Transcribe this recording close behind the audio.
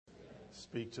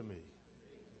speak to me.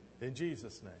 In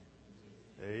Jesus' name.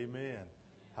 Amen.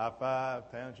 High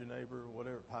five, pound your neighbor,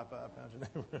 whatever. High five, pound your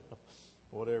neighbor.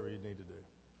 Whatever you need to do.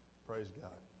 Praise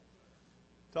God.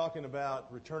 Talking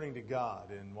about returning to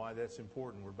God and why that's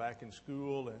important. We're back in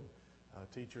school and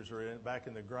teachers are back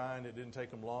in the grind. It didn't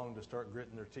take them long to start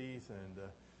gritting their teeth. And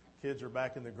kids are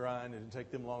back in the grind. It didn't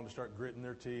take them long to start gritting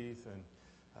their teeth. And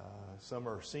some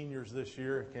are seniors this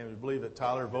year. Can't even believe that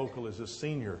Tyler Vocal is a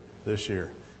senior this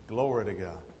year. Glory to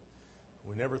God.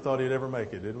 We never thought he'd ever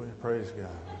make it, did we? Praise God.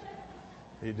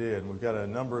 He did. We've got a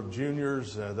number of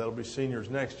juniors that'll be seniors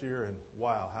next year. And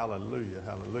wow, hallelujah,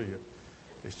 hallelujah.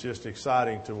 It's just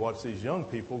exciting to watch these young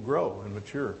people grow and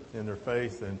mature in their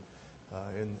faith and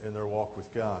in their walk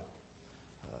with God.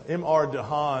 M.R.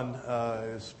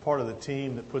 DeHaan is part of the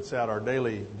team that puts out our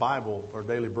daily Bible, or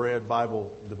Daily Bread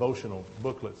Bible devotional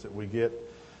booklets that we get.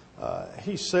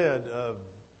 He said of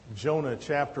Jonah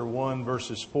chapter 1,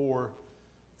 verses 4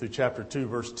 through chapter 2,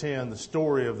 verse 10, the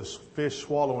story of the fish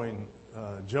swallowing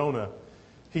Jonah.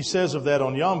 He says of that,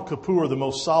 on Yom Kippur, the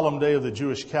most solemn day of the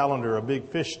Jewish calendar, a big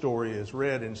fish story is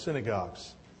read in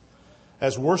synagogues.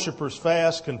 As worshipers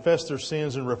fast, confess their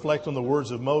sins, and reflect on the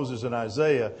words of Moses and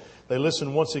Isaiah, they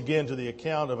listen once again to the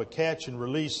account of a catch and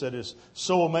release that is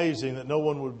so amazing that no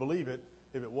one would believe it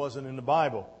if it wasn't in the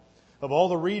Bible. Of all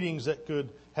the readings that could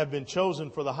have been chosen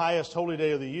for the highest holy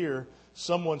day of the year,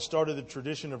 someone started the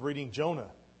tradition of reading Jonah.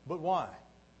 But why?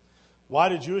 Why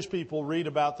did Jewish people read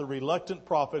about the reluctant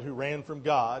prophet who ran from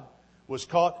God, was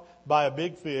caught by a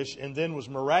big fish, and then was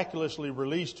miraculously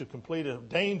released to complete a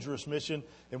dangerous mission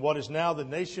in what is now the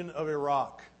nation of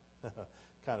Iraq?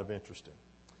 Kind of interesting.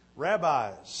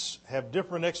 Rabbis have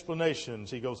different explanations,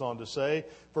 he goes on to say,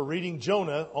 for reading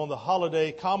Jonah on the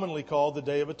holiday commonly called the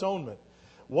Day of Atonement.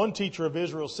 One teacher of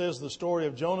Israel says the story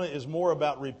of Jonah is more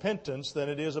about repentance than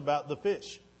it is about the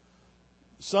fish.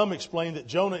 Some explain that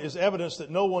Jonah is evidence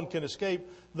that no one can escape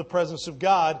the presence of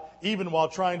God, even while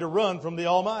trying to run from the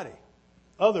Almighty.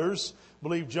 Others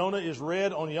believe Jonah is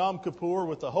read on Yom Kippur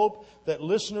with the hope that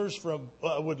listeners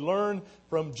would learn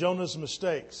from Jonah's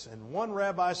mistakes. And one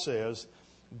rabbi says,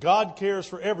 God cares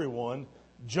for everyone.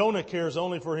 Jonah cares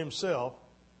only for himself.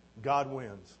 God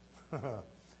wins.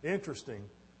 Interesting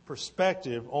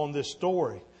perspective on this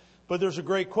story. But there's a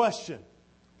great question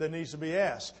that needs to be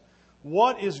asked.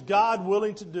 What is God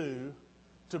willing to do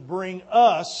to bring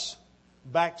us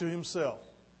back to Himself?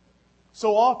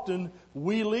 So often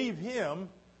we leave Him.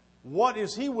 What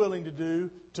is He willing to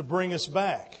do to bring us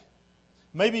back?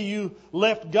 Maybe you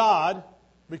left God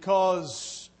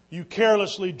because you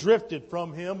carelessly drifted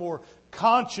from Him or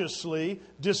consciously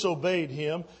disobeyed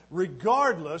Him.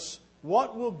 Regardless,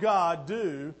 what will God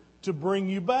do to bring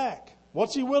you back?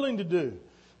 What's He willing to do?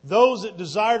 Those that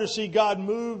desire to see God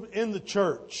move in the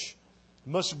church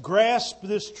must grasp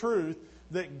this truth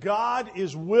that God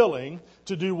is willing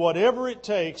to do whatever it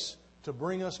takes to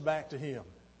bring us back to Him.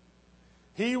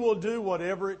 He will do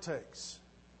whatever it takes.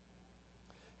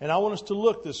 And I want us to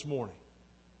look this morning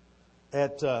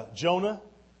at Jonah,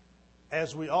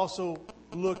 as we also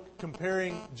look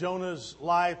comparing Jonah's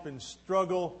life and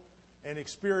struggle and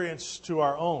experience to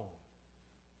our own.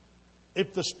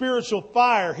 If the spiritual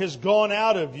fire has gone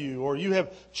out of you, or you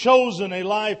have chosen a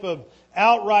life of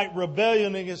outright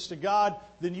rebellion against God,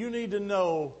 then you need to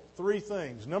know three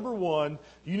things. Number one,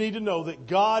 you need to know that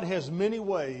God has many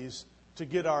ways to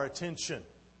get our attention.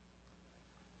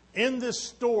 In this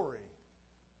story,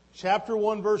 chapter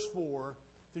 1, verse 4,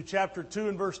 through chapter 2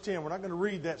 and verse 10, we're not going to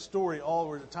read that story all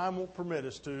the way. The time won't permit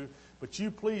us to, but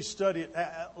you please study it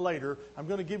later. I'm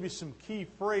going to give you some key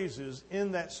phrases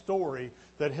in that story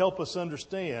that help us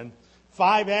understand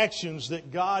 5 actions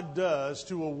that God does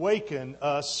to awaken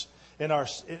us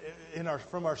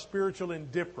from our spiritual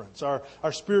indifference,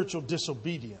 our spiritual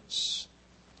disobedience.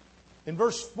 In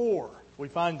verse 4, we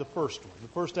find the first one, the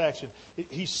first action.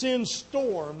 He sends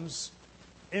storms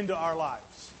into our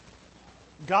lives.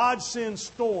 God sends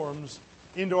storms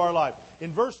into our life.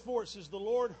 In verse 4, it says, the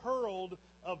Lord hurled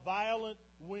a violent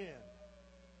wind.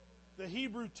 The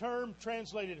Hebrew term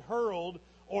translated hurled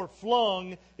or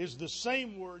flung is the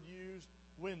same word used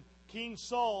when King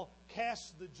Saul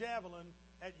cast the javelin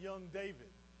at young David.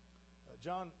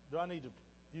 John, do I need to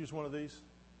use one of these?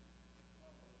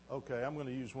 Okay, I'm going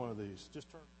to use one of these.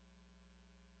 Just turn.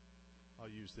 I'll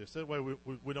use this. That way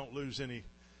we don't lose any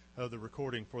of the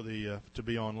recording for the to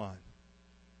be online.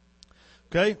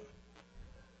 Okay?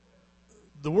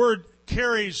 The word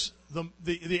carries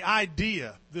the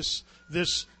idea, this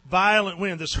violent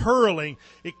wind, this hurling,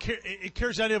 it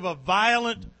carries the idea of a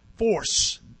violent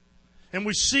force. And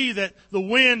we see that the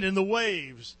wind and the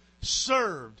waves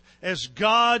served as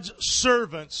God's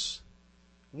servants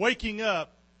waking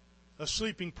up a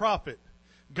sleeping prophet.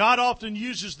 God often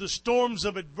uses the storms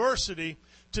of adversity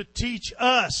to teach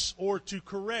us or to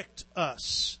correct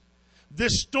us.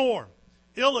 This storm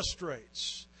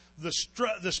illustrates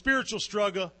the spiritual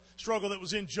struggle that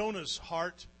was in Jonah's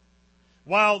heart.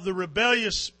 While the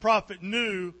rebellious prophet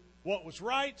knew what was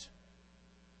right,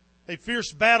 a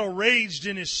fierce battle raged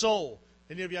in his soul.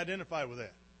 Any of you identify with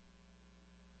that?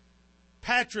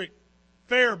 Patrick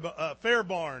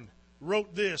Fairbairn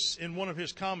wrote this in one of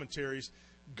his commentaries: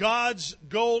 God's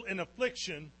goal in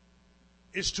affliction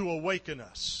is to awaken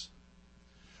us.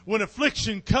 When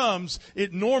affliction comes,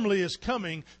 it normally is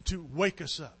coming to wake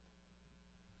us up,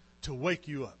 to wake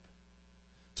you up,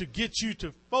 to get you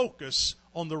to focus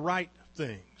on the right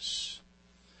things.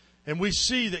 And we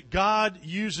see that God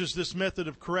uses this method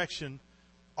of correction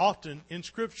often in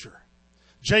Scripture.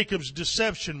 Jacob's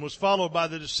deception was followed by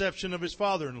the deception of his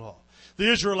father-in-law.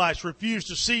 The Israelites refused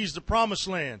to seize the promised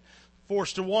land,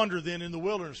 forced to wander then in the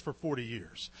wilderness for 40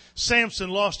 years.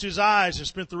 Samson lost his eyes and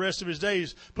spent the rest of his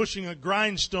days pushing a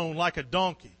grindstone like a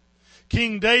donkey.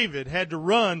 King David had to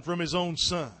run from his own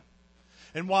son.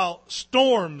 And while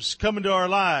storms come into our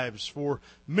lives for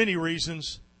many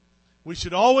reasons, we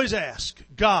should always ask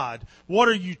God, what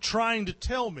are you trying to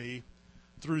tell me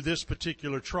through this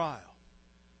particular trial?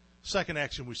 Second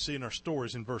action we see in our story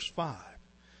is in verse 5.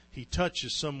 He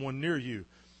touches someone near you.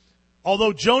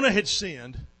 Although Jonah had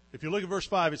sinned, if you look at verse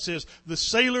 5, it says, the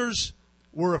sailors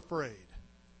were afraid.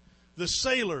 The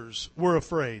sailors were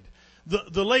afraid.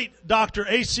 The late Dr.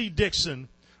 A.C. Dixon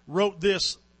wrote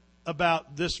this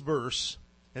about this verse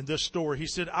and this story. He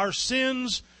said, our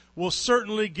sins will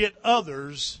certainly get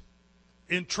others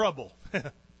in trouble.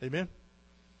 Amen?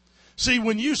 See,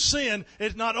 when you sin,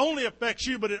 it not only affects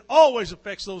you, but it always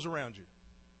affects those around you.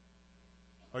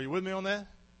 Are you with me on that?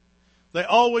 They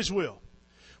always will.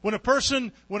 When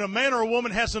a man or a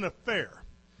woman has an affair,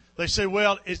 they say,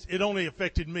 well, it only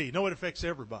affected me. No, it affects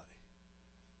everybody.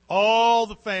 All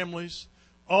the families,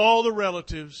 all the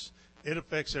relatives, it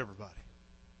affects everybody.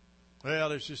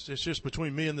 Well, it's just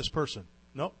between me and this person.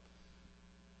 Nope.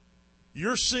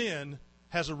 Your sin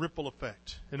has a ripple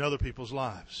effect in other people's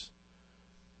lives.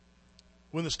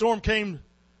 When the storm came,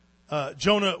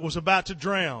 Jonah was about to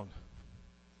drown.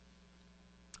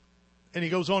 And he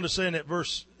goes on to say in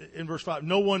verse 5,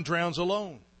 no one drowns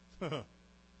alone.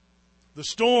 The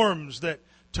storms that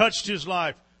touched his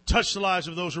life, touched the lives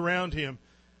of those around him.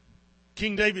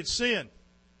 King David's sin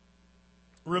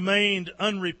remained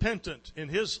unrepentant in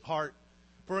his heart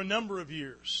for a number of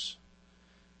years.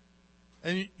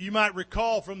 And you might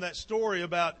recall from that story,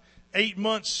 about 8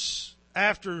 months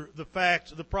after the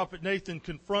fact, the prophet Nathan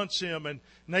confronts him, and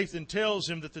Nathan tells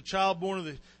him that the child born of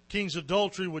the king's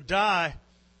adultery would die.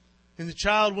 And the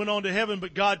child went on to heaven,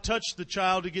 but God touched the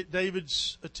child to get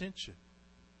David's attention.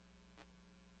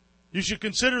 You should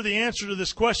consider the answer to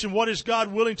this question: what is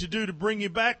God willing to do to bring you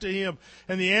back to Him?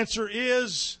 And the answer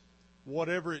is,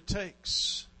 whatever it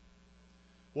takes.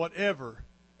 Whatever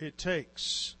it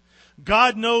takes.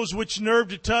 God knows which nerve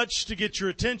to touch to get your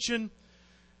attention.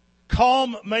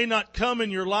 Calm may not come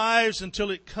in your lives until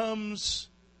it comes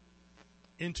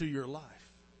into your life.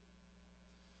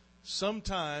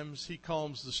 Sometimes He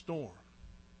calms the storm.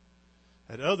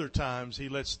 At other times, He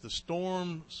lets the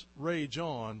storms rage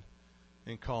on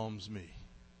and calms me.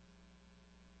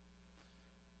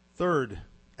 Third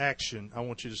action I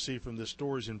want you to see from this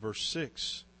story is in verse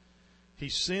 6. He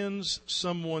sends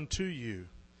someone to you.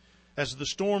 As the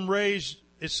storm raged,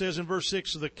 it says in verse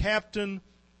 6, the captain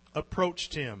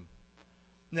approached him.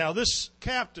 Now, this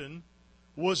captain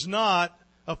was not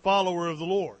a follower of the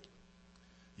Lord.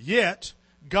 Yet,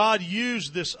 God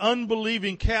used this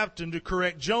unbelieving captain to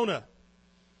correct Jonah.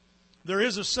 There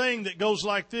is a saying that goes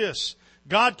like this: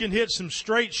 God can hit some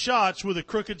straight shots with a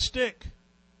crooked stick.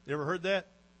 You ever heard that?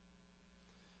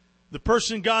 The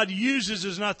person God uses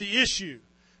is not the issue.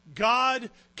 God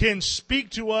can speak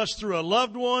to us through a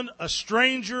loved one, a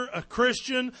stranger, a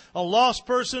Christian, a lost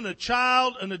person, a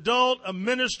child, an adult, a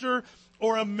minister,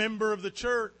 or a member of the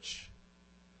church.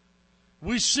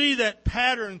 We see that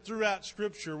pattern throughout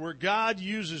Scripture where God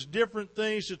uses different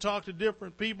things to talk to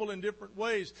different people in different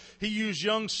ways. He used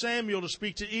young Samuel to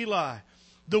speak to Eli,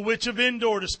 the witch of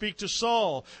Endor to speak to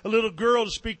Saul, a little girl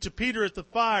to speak to Peter at the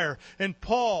fire, and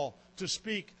Paul to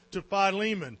speak to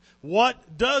Philemon.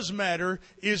 What does matter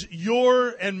is your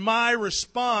and my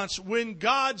response when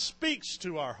God speaks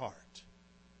to our heart.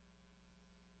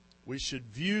 We should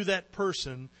view that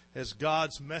person as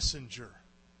God's messenger.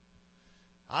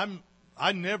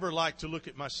 I never like to look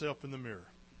at myself in the mirror.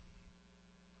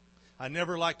 I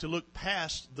never like to look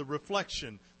past the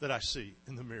reflection that I see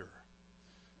in the mirror.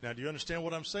 Now, do you understand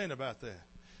what I'm saying about that?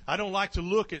 I don't like to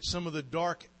look at some of the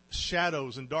dark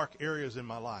shadows and dark areas in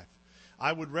my life.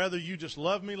 I would rather you just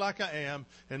love me like I am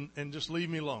and just leave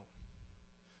me alone.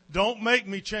 Don't make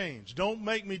me change. Don't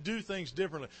make me do things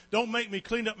differently. Don't make me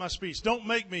clean up my speech. Don't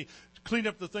make me clean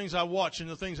up the things I watch and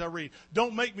the things I read.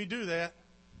 Don't make me do that.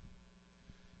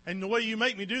 And the way you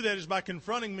make me do that is by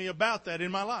confronting me about that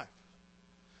in my life.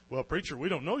 Well, preacher, we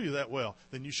don't know you that well.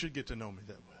 Then you should get to know me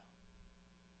that well.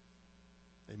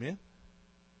 Amen?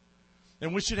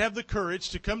 And we should have the courage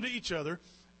to come to each other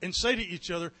and say to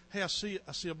each other, hey, I see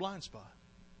a blind spot.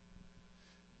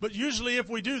 But usually if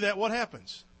we do that, what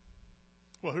happens?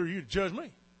 Well, who are you to judge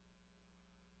me?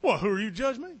 Well, who are you to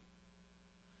judge me?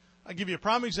 I'll give you a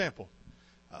prime example.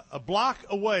 A block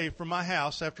away from my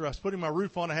house, after I was putting my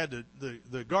roof on, I had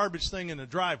the garbage thing in the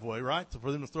driveway, right,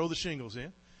 for them to throw the shingles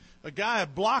in. A guy a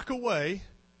block away,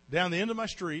 down the end of my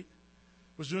street,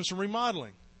 was doing some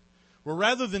remodeling. Well,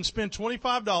 rather than spend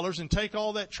 $25 and take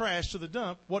all that trash to the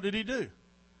dump, what did he do?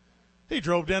 He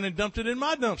drove down and dumped it in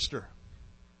my dumpster.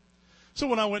 So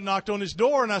when I went and knocked on his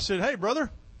door and I said, hey,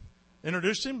 brother,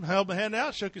 introduced him, held my hand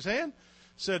out, shook his hand,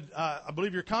 said, I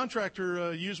believe your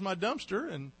contractor used my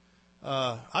dumpster, and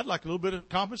I'd like a little bit of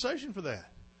compensation for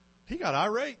that. He got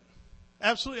irate,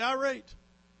 absolutely irate,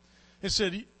 and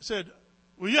said,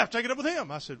 well, you have to take it up with him.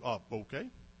 I said, oh, okay.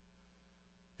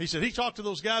 He said, he talked to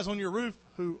those guys on your roof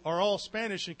who are all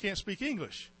Spanish and can't speak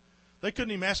English. They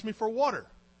couldn't even ask me for water.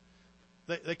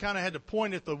 They kind of had to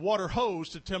point at the water hose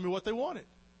to tell me what they wanted.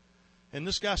 And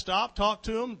this guy stopped, talked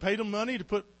to him, paid him money to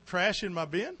put trash in my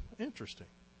bin. Interesting.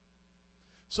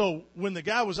 So when the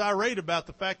guy was irate about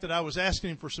the fact that I was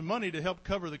asking him for some money to help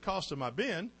cover the cost of my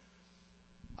bin,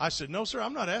 I said, no, sir,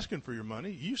 I'm not asking for your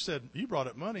money. You said you brought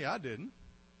up money. I didn't.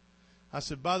 I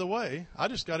said, by the way, I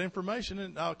just got information,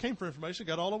 and I came for information,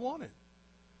 got all I wanted.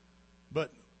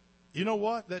 But you know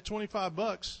what? That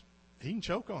 $25, he can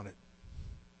choke on it.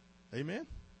 Amen?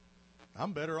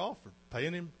 I'm better off for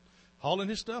paying him, hauling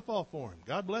his stuff off for him.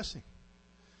 God bless him.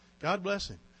 God bless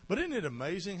him. But isn't it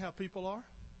amazing how people are?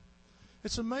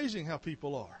 It's amazing how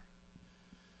people are.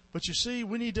 But you see,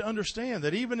 we need to understand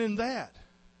that even in that,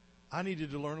 I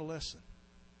needed to learn a lesson.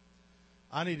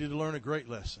 I needed to learn a great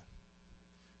lesson.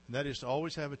 And that is to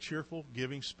always have a cheerful,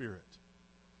 giving spirit.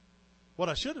 What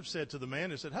I should have said to the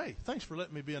man is that, hey, thanks for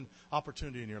letting me be an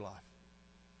opportunity in your life.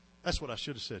 That's what I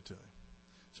should have said to him.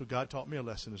 So God taught me a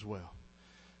lesson as well.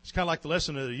 It's kind of like the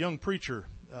lesson that a young preacher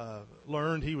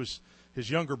learned. His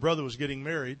younger brother was getting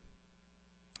married,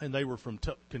 and they were from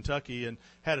Kentucky, and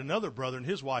had another brother and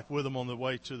his wife with him on the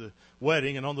way to the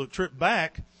wedding. And on the trip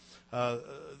back,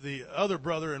 the other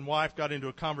brother and wife got into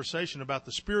a conversation about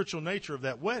the spiritual nature of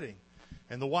that wedding.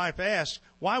 And the wife asked,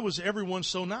 why was everyone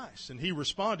so nice? And he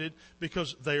responded,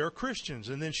 because they are Christians.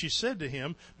 And then she said to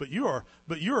him, but you're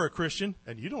a Christian,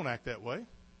 and you don't act that way.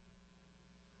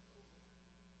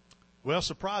 Well,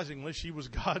 surprisingly, she was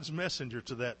God's messenger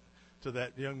to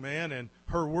that young man, and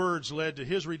her words led to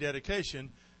his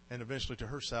rededication and eventually to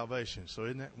her salvation. So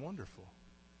isn't that wonderful?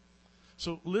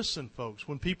 So listen, folks,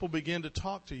 when people begin to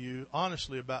talk to you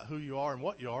honestly about who you are and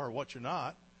what you are or what you're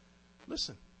not,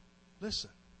 listen.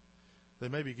 They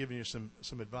may be giving you some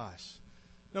advice.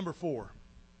 Number 4,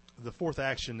 the fourth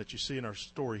action that you see in our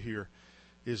story here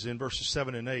is in verses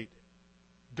 7 and 8.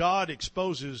 God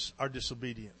exposes our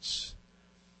disobedience.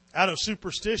 Out of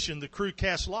superstition, the crew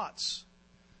cast lots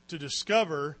to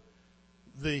discover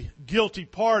the guilty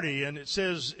party. And it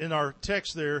says in our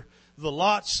text there, the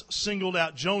lots singled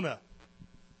out Jonah.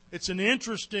 It's an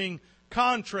interesting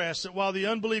contrast that while the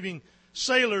unbelieving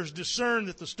sailors discerned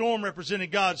that the storm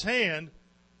represented God's hand,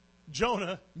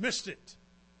 Jonah missed it.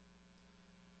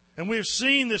 And we have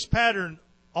seen this pattern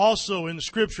also in the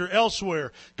Scripture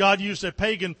elsewhere. God used a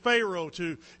pagan Pharaoh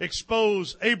to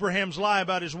expose Abraham's lie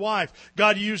about his wife.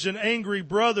 God used an angry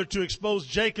brother to expose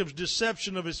Jacob's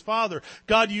deception of his father.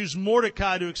 God used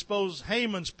Mordecai to expose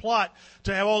Haman's plot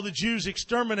to have all the Jews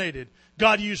exterminated.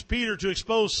 God used Peter to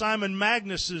expose Simon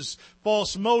Magnus's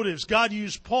false motives. God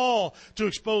used Paul to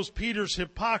expose Peter's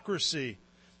hypocrisy.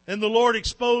 And the Lord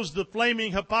exposed the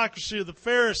flaming hypocrisy of the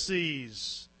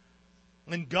Pharisees.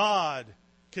 And God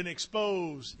can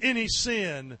expose any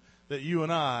sin that you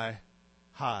and I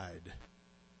hide.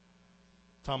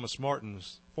 Thomas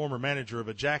Martin's former manager of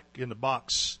a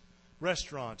Jack-in-the-Box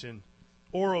restaurant in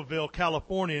Oroville,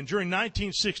 California, and during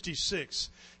 1966,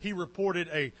 he reported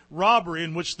a robbery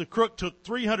in which the crook took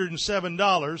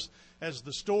 $307 as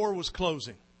the store was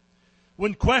closing.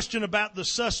 When questioned about the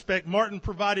suspect, Martin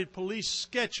provided police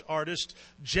sketch artist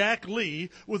Jack Lee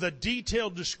with a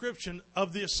detailed description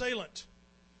of the assailant.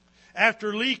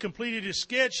 After Lee completed his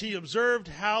sketch, he observed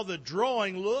how the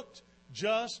drawing looked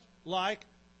just like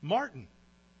Martin.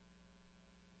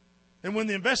 And when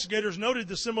the investigators noted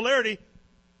the similarity,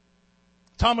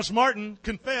 Thomas Martin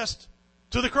confessed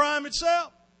to the crime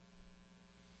itself.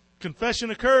 Confession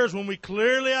occurs when we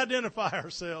clearly identify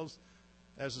ourselves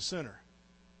as a sinner.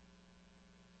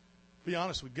 Be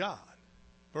honest with God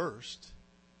first.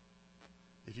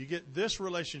 If you get this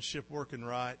relationship working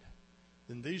right,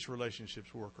 then these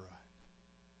relationships work right.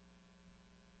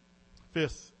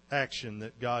 Fifth action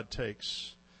that God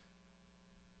takes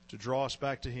to draw us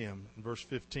back to Him. In verse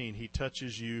 15, He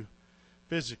touches you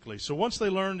physically. So once they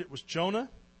learned it was Jonah,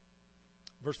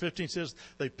 verse 15 says,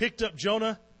 they picked up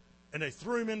Jonah and they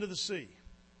threw him into the sea.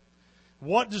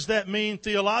 What does that mean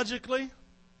theologically?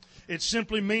 It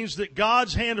simply means that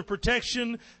God's hand of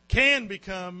protection can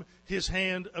become His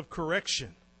hand of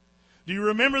correction. Do you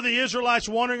remember the Israelites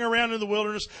wandering around in the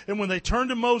wilderness, and when they turned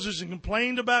to Moses and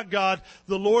complained about God,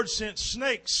 the Lord sent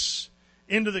snakes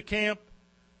into the camp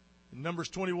in Numbers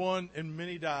 21, and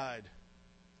many died.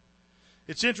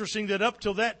 It's interesting that up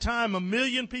till that time, 1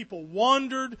 million people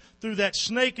wandered through that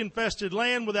snake-infested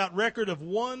land without record of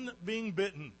one being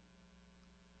bitten.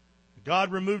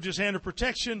 God removed His hand of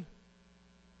protection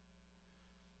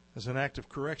as an act of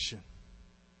correction.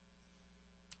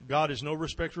 God is no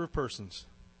respecter of persons.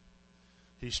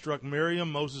 He struck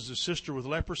Miriam, Moses' sister, with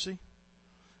leprosy.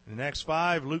 In Acts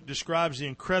 5, Luke describes the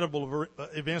incredible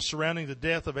events surrounding the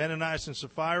death of Ananias and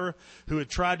Sapphira, who had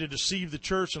tried to deceive the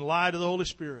church and lie to the Holy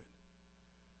Spirit.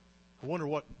 I wonder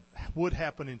what would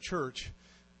happen in church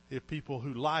if people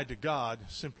who lied to God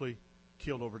simply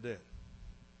killed over dead.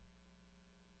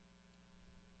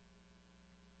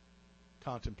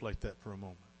 Contemplate that for a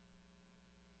moment.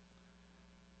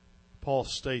 Paul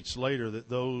states later that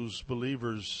those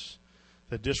believers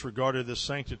that disregarded the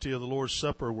sanctity of the Lord's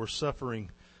Supper were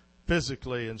suffering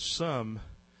physically, and some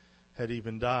had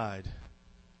even died.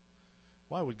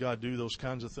 Why would God do those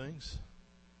kinds of things?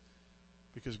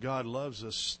 Because God loves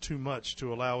us too much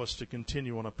to allow us to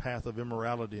continue on a path of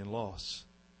immorality and loss.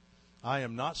 I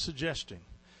am not suggesting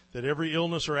that every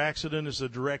illness or accident is a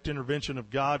direct intervention of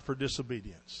God for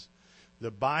disobedience.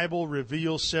 The Bible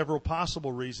reveals several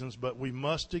possible reasons, but we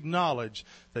must acknowledge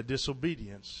that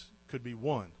disobedience could be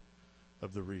one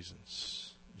of the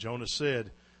reasons. Jonah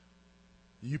said,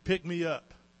 "You pick me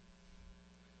up."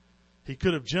 He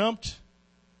could have jumped,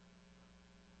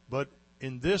 but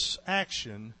in this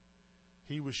action,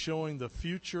 he was showing the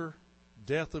future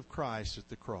death of Christ at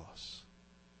the cross.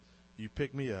 You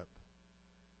pick me up.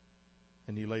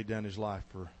 And he laid down his life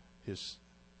for his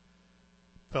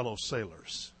fellow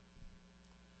sailors.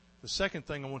 The second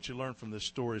thing I want you to learn from this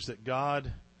story is that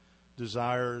God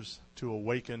desires to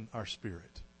awaken our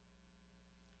spirit.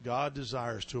 God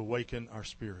desires to awaken our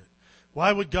spirit.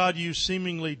 Why would God use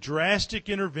seemingly drastic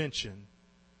intervention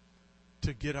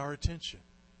to get our attention?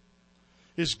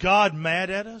 Is God mad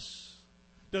at us?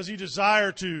 Does He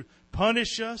desire to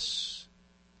punish us?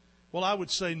 Well, I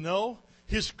would say no.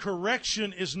 His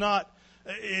correction is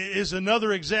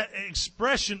another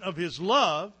expression of His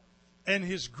love and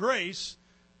His grace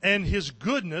and His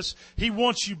goodness. He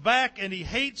wants you back, and He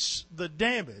hates the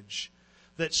damage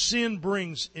that sin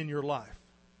brings in your life.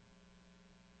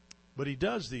 But He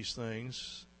does these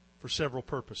things for several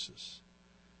purposes.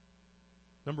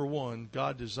 Number one,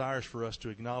 God desires for us to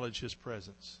acknowledge His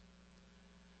presence.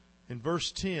 In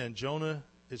verse 10,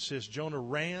 it says Jonah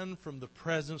ran from the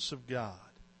presence of God.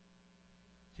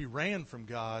 He ran from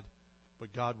God,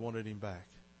 but God wanted him back.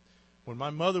 When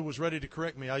my mother was ready to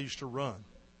correct me, I used to run.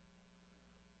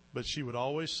 But she would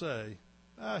always say,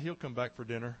 he'll come back for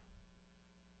dinner.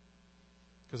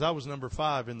 Because I was number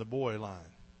 5 in the boy line.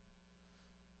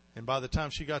 And by the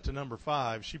time she got to number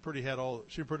 5, she pretty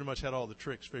much had all the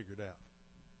tricks figured out.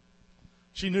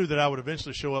 She knew that I would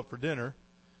eventually show up for dinner,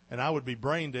 and I would be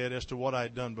brain dead as to what I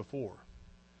had done before.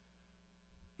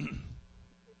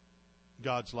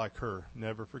 God's like her,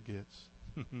 never forgets.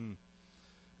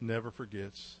 Never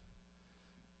forgets.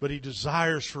 But He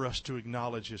desires for us to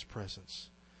acknowledge His presence.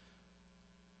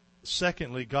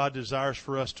 Secondly, God desires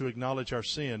for us to acknowledge our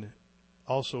sin.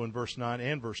 Also in verse 9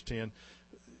 and verse 10,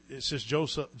 it says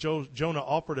Jonah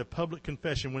offered a public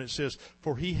confession when it says,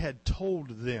 for he had told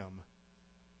them.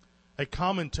 A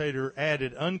commentator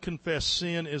added, unconfessed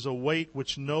sin is a weight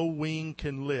which no wing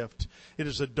can lift. It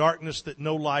is a darkness that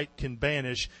no light can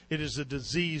banish. It is a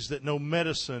disease that no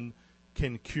medicine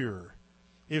can cure.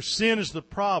 If sin is the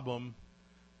problem,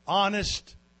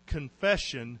 honest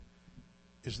confession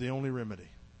is the only remedy.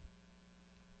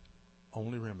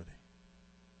 Only remedy.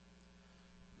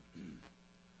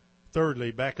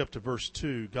 Thirdly, back up to verse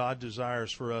 2, God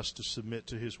desires for us to submit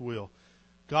to His will.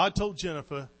 God told Jonah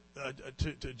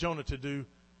to do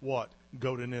what?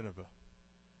 Go to Nineveh.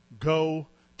 Go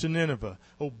to Nineveh.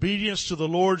 Obedience to the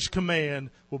Lord's command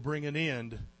will bring an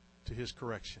end to His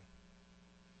correction.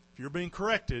 If you're being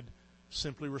corrected,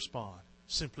 simply respond.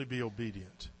 Simply be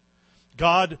obedient.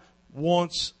 God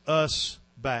wants us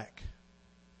back.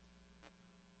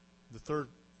 The third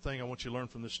thing I want you to learn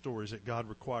from this story is that God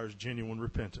requires genuine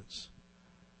repentance.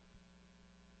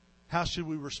 How should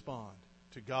we respond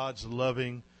to God's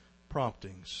loving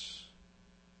promptings?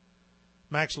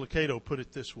 Max Lucado put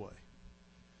it this way: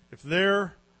 if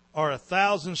there are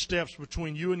 1,000 steps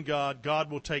between you and God, God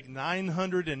will take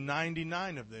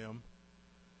 999 of them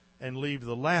and leave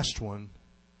the last one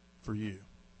for you.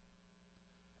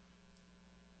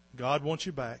 God wants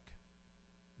you back,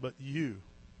 but you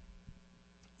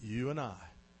and I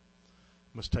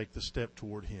must take the step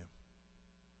toward Him.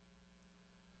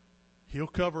 He'll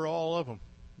cover all of them,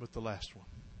 but the last one.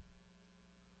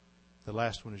 The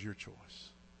last one is your choice.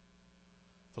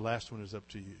 The last one is up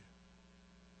to you.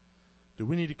 Do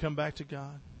we need to come back to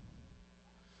God?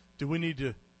 Do we need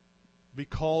to be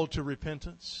called to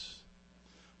repentance?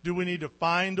 Do we need to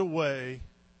find a way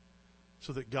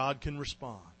so that God can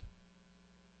respond?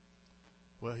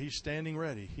 Well, He's standing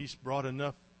ready. He's brought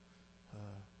enough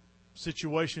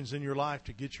situations in your life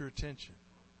to get your attention.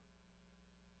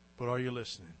 But are you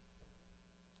listening?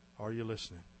 Are you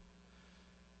listening?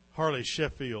 Harley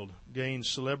Sheffield gained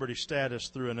celebrity status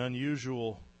through an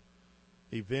unusual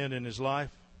event in his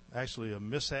life, actually a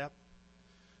mishap.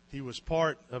 He was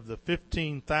part of the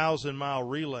 15,000-mile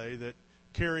relay that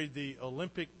carried the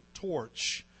Olympic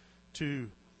torch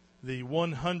to the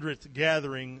 100th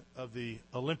gathering of the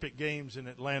Olympic Games in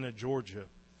Atlanta, Georgia.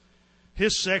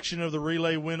 His section of the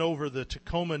relay went over the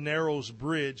Tacoma Narrows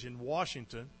Bridge in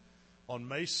Washington on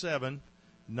May 7,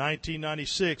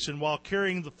 1996, and while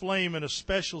carrying the flame in a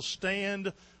special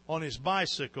stand on his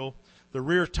bicycle, the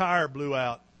rear tire blew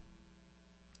out.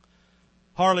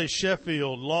 Harley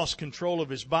Sheffield lost control of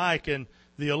his bike and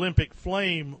the Olympic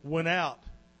flame went out.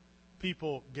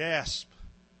 People gasped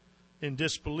in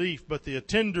disbelief, but the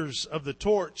attenders of the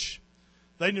torch,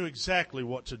 they knew exactly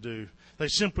what to do. They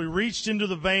simply reached into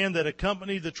the van that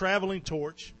accompanied the traveling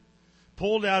torch,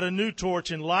 pulled out a new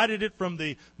torch, and lighted it from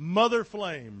the mother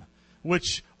flame,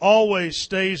 which always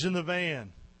stays in the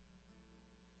van.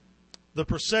 The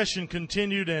procession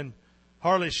continued, and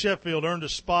Harley Sheffield earned a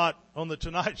spot on The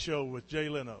Tonight Show with Jay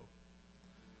Leno.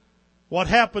 What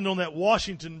happened on that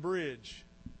Washington Bridge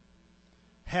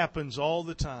happens all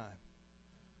the time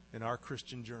in our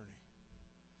Christian journey.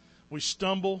 We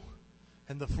stumble,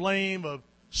 and the flame of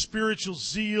spiritual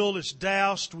zeal is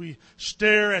doused. We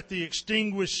stare at the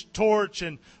extinguished torch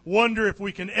and wonder if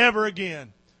we can ever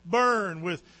again burn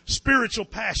with spiritual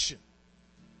passion.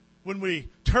 When we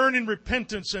turn in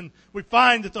repentance and we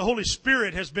find that the Holy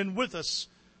Spirit has been with us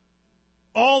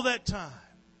all that time,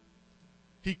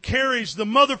 He carries the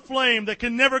mother flame that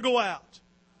can never go out.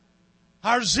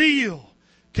 Our zeal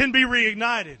can be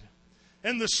reignited,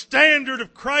 and the standard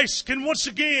of Christ can once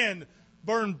again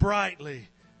burn brightly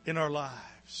in our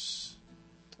lives.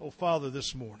 Oh, Father,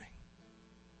 this morning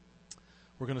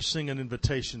we're going to sing an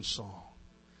invitation song.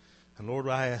 And Lord,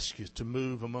 I ask you to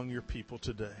move among your people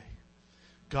today.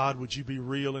 God, would you be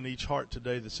real in each heart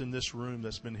today that's in this room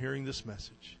that's been hearing this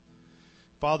message?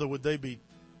 Father, would they be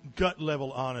gut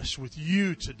level honest with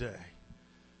you today?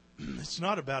 It's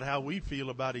not about how we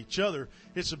feel about each other.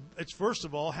 It's first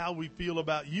of all how we feel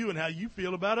about you and how you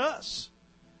feel about us.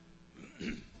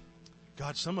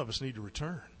 God, some of us need to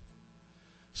return.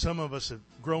 Some of us have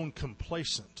grown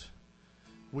complacent.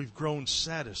 We've grown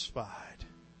satisfied.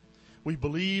 We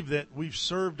believe that we've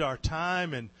served our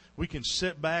time and we can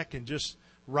sit back and just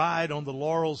ride on the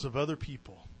laurels of other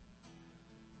people.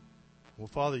 Well,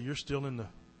 Father, you're still in the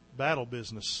battle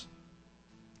business.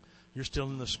 You're still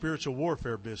in the spiritual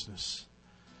warfare business.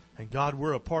 And God,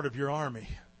 we're a part of your army.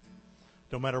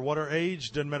 No matter what our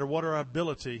age, doesn't matter what our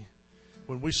ability,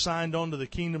 when we signed on to the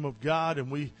kingdom of God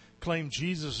and we claimed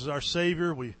Jesus as our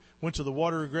Savior, we went to the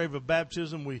watery grave of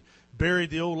baptism, we buried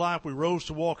the old life, we rose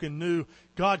to walk in new.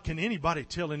 God, can anybody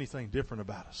tell anything different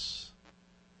about us?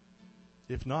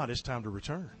 If not, it's time to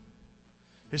return.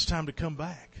 It's time to come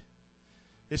back.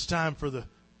 It's time for the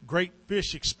great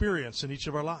fish experience in each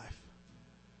of our life,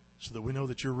 so that we know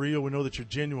that you're real, we know that you're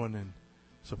genuine. And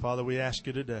so, Father, we ask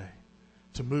you today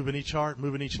to move in each heart,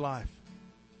 move in each life.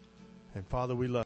 And, Father, we love you.